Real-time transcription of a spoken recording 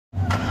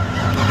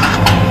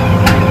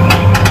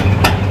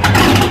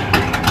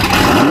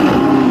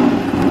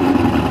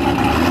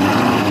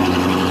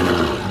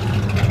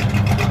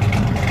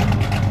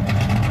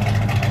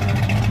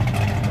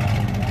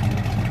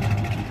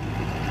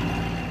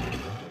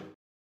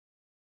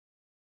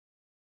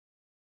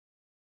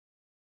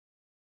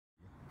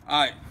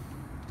Alright,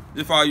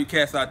 just for all you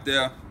cats out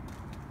there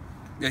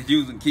that's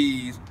using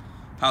keys,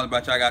 holler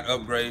about y'all got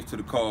upgrades to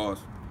the cars.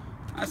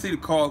 I see the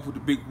cars with the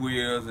big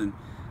wheels and,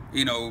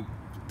 you know,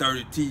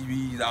 30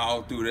 TVs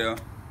all through there.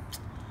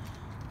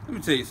 Let me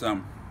tell you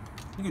something.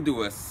 You can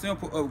do a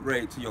simple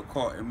upgrade to your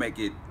car and make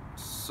it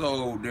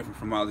so different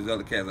from all these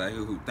other cats out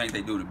here who think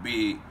they doing it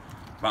big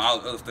by all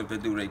the other stuff they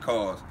do in their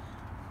cars.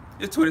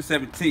 It's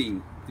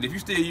 2017, and if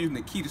you're still using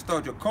the key to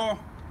start your car,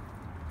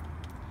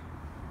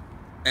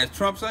 as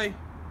Trump say,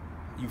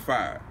 you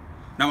fired.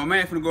 Now my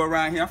man finna go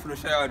around here, I'm finna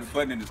show y'all the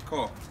button in this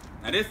car.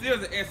 Now this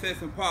is an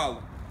SS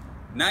Impala,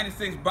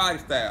 96 body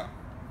style.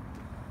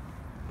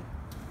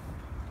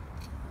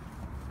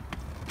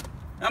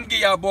 I'm gonna give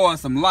y'all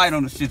boys some light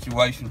on the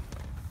situation.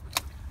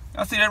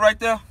 Y'all see that right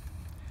there?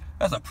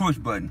 That's a push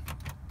button.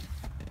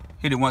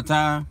 Hit it one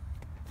time,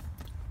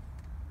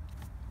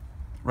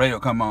 radio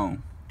come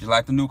on, just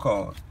like the new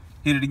cars.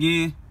 Hit it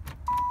again,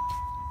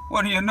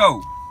 what do you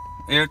know?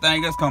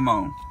 Everything else come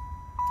on.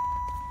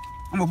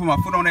 I'm gonna put my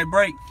foot on that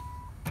brake.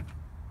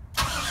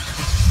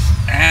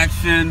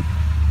 Action.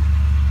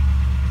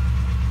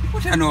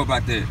 What y'all know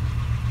about that?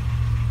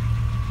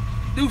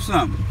 Do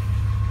something.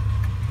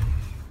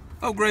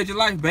 Upgrade your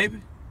life,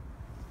 baby.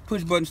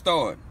 Push button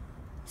start.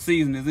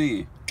 Season is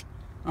in.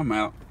 I'm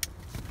out.